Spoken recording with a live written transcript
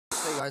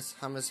Guys,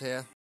 Hammer's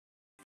here.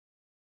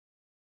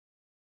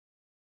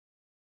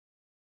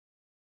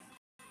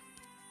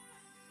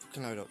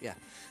 Can load up, yeah.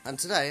 And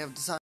today I've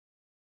decided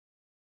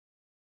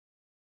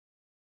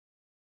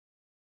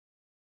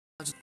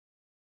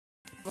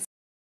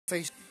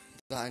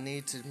that I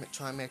need to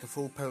try and make a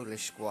full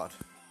Polish squad.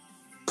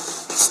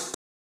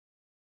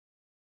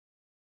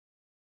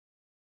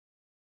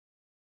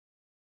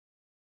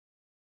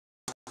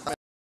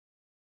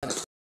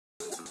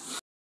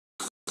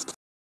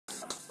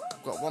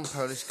 I've got one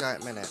Polish guy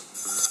at minute.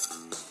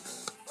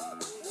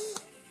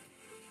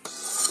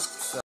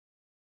 So,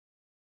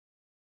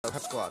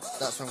 squad,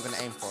 that's what I'm going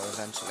to aim for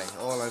eventually,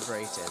 all over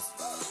 80s.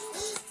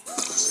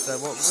 So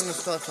what we're going to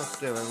start off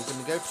doing, we're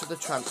going to go to the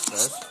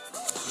transfers.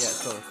 Yeah,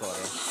 it's still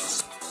recording.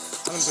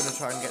 And I'm going to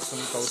try and get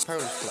some gold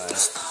Polish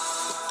players.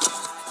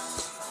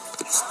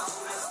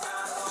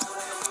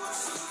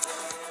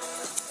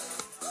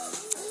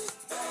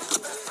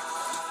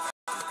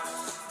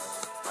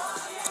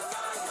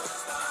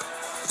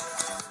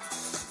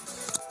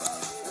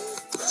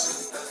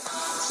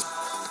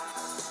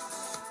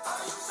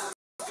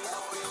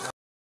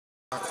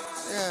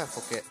 Yeah,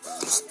 fuck it.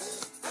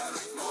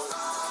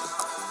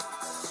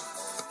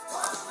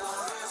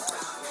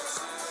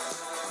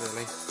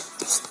 Really?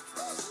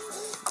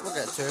 We'll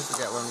get to it,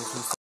 forget when we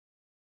can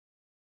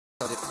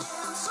start it.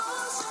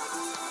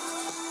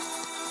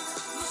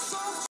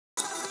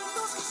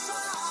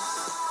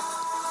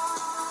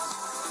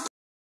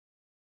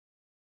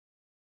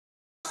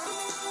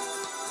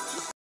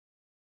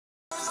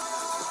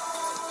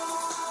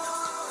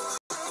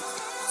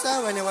 So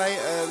anyway,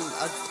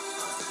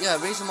 the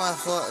reason why I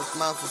thought I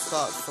might as well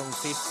start from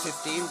FIFA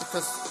 15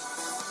 because,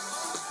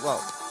 well,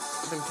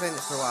 I've been playing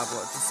it for a while, but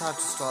I decided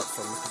to start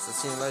from because I've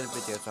seen a load of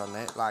videos on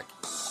it, like,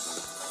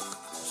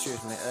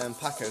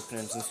 pack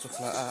openings and stuff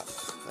like that.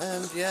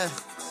 And yeah,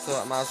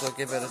 thought I might as well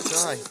give it a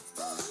try.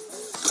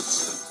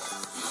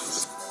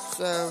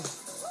 So,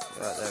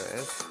 right, there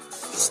it is.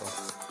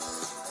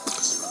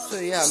 So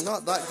yeah, I'm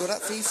not that good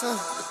at FIFA.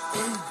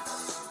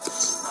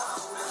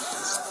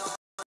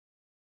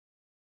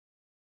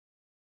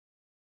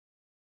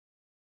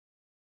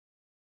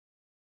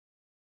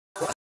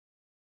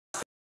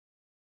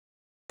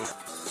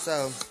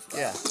 So,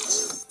 yeah.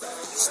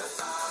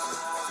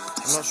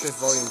 I'm not sure if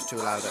volume's too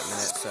loud at the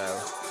minute, so...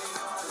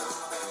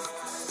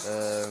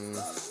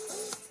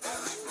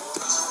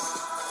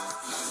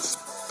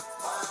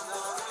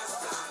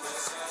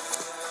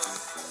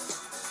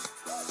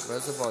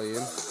 where's the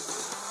volume?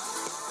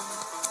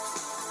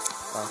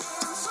 Oh,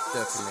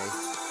 dirty me.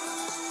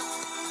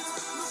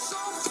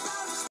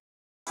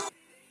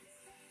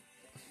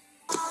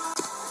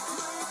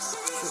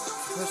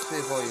 Supposed to be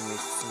a volume meter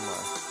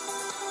somewhere.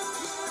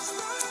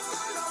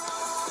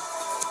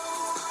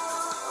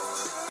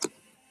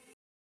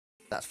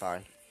 That's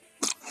fine.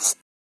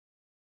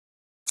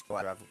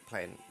 Whatever, I'm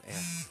playing,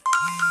 yeah.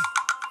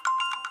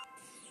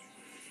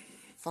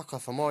 Fuck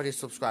off, I'm already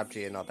subscribed to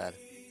you, not bad.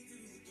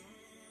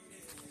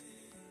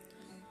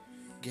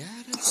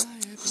 Guided by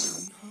a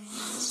beating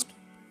heart,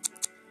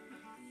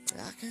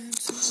 I can't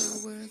tell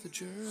where the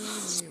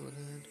journey will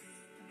end.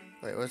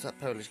 Wait, where's that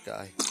Polish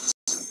guy?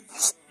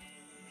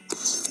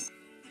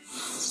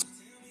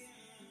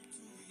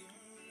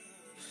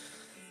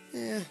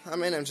 Yeah, I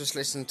mean, I'm just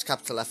listening to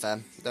Capital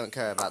FM. Don't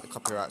care about the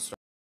copyright stuff.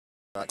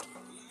 Right.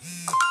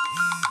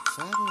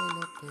 I don't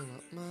open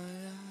up my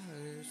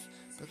eyes,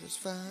 but it's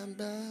fine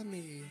by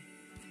me.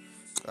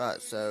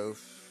 Right, so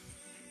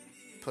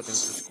put into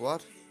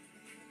squad.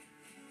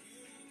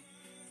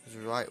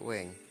 There's a right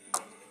wing.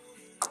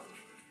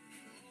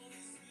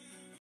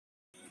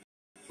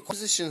 What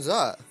position's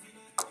that?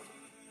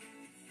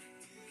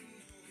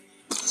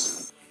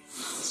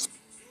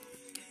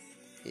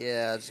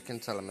 Yeah, as you can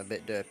tell, I'm a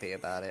bit derpy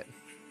about it.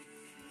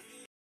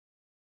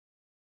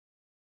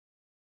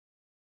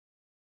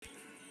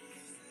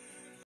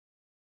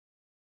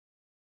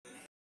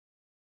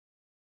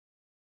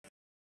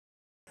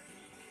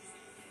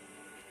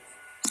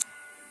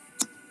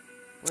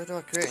 Where do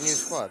I create a new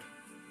squad?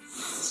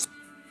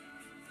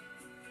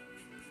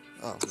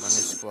 Oh, my new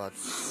squad.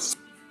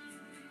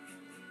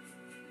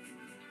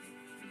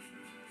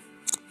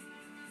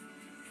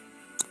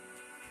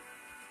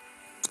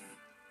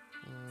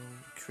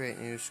 Create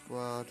new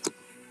squad.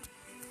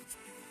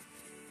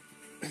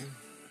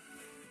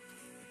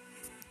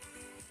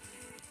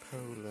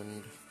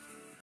 Poland.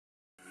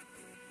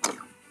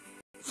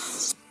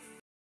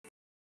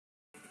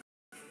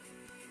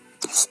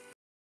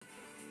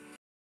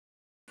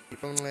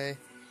 Only.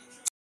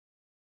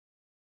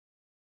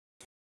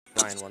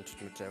 Ryan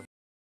wanted me to.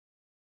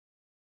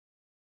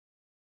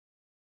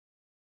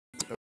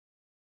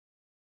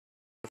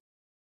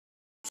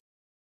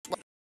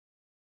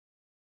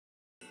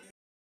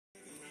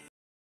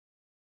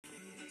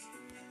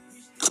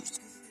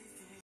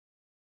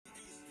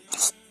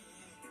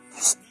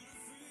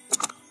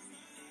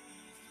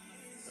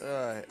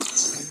 Alright.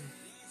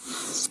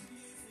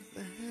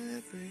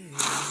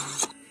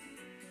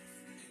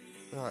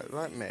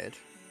 Right mid.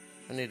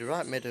 I need a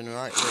right mid and a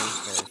right wing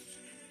first.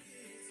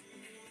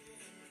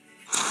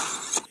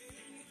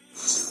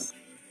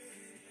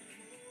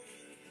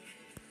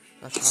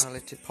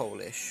 Nationality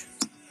Polish.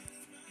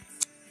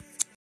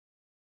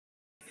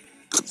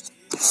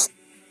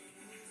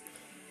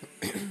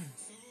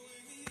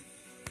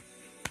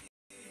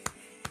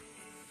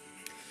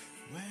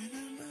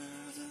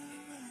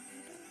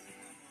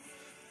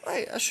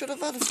 Wait, I should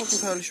have had a fucking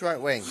Polish right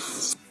wing.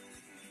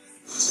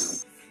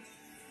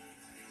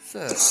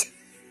 Search.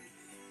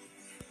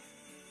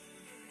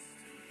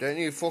 Don't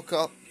you fuck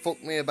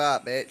me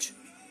about, bitch.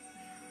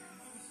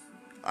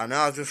 I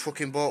know I just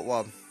fucking bought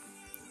one.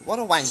 What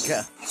a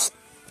wanker.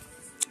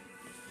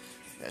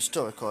 Yeah, it's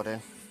still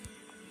recording.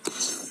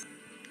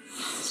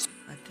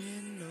 I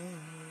didn't know.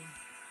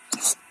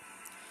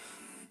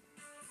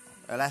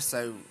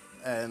 Alesso,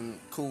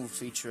 cool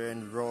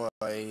featuring Roy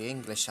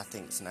English, I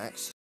think, is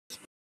next.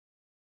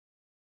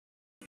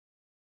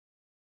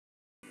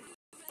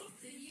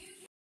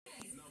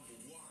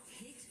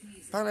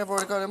 Apparently I've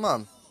already got him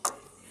on.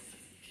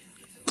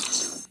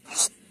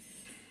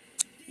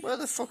 Where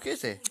the fuck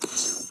is he?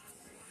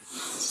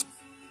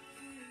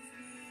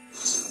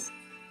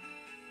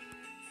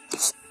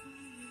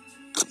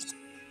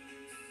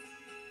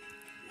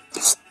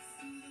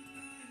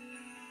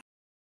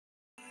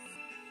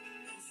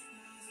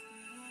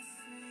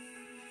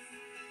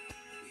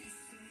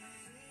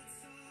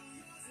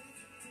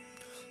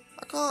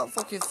 I can't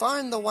fucking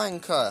find the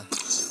wanker.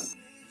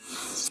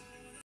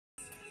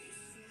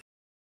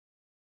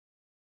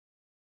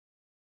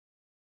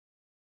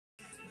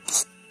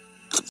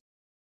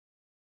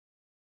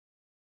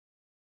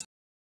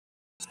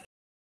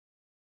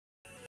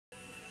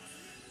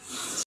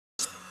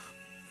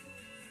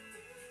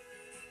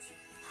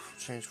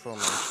 Change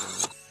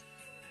formation.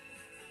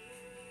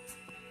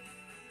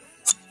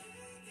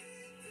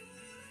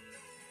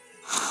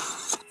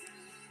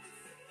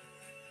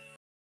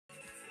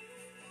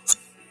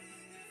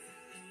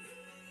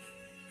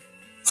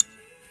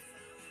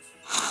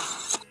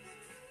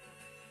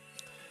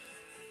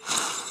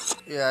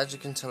 Yeah, as you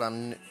can tell,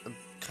 I'm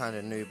kind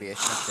of noobyish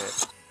at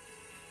it.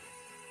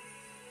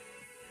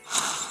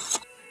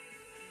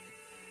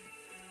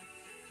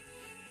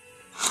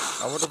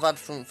 I would have had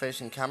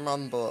front-facing camera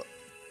on, but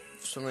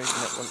for some reason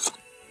it wouldn't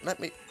let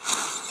me.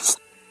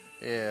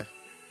 Yeah.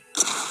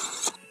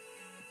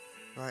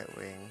 Right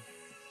wing.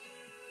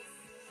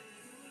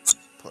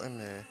 Put him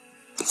there.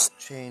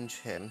 Change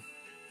him.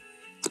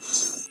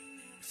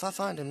 If I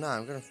find him now,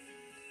 I'm gonna.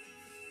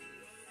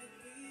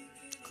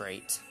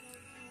 Great.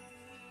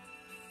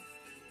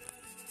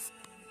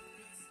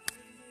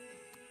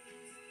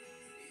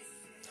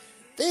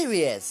 There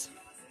he is.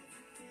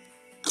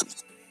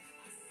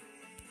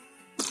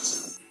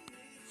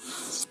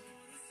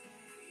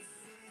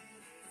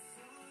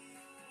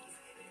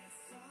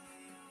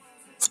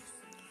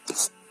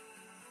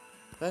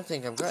 I don't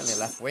think I've got any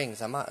left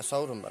wings. I might have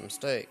sold them by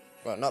mistake.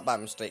 Well, not by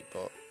mistake,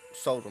 but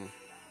sold them.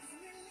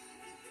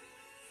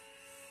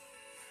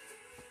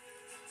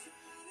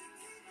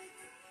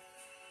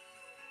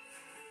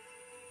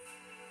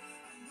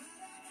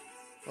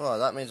 Oh,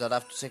 that means I'd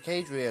have to take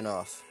Adrian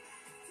off.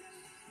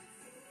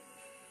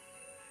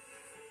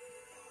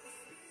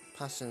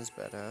 Passing's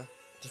better.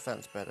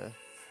 Defense better.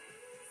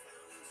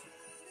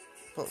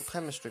 But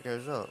chemistry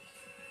goes up.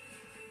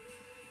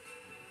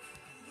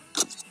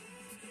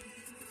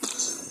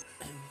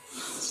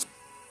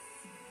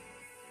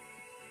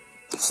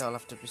 So I'll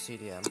have to be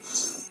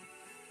CDM.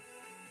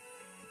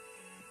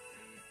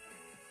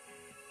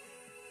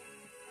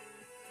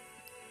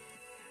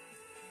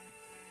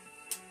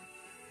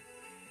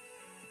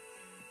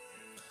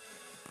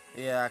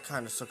 Yeah, I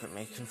kind of suck at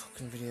making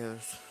fucking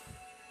videos.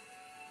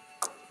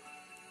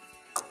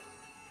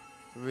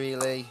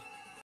 Really?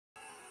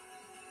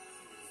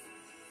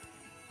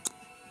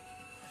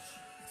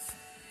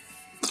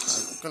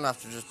 I'm gonna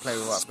have to just play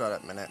with what I've got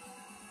at the minute.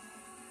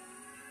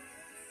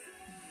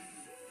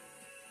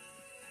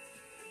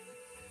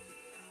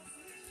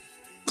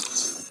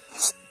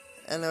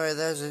 Anyway,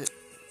 there's a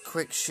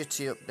quick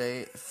shitty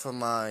update for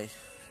my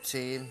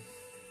team.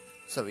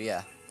 So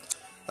yeah,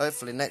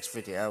 hopefully next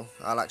video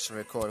I'll actually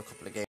record a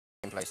couple of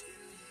gameplays.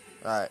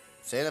 Right,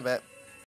 see you in a bit.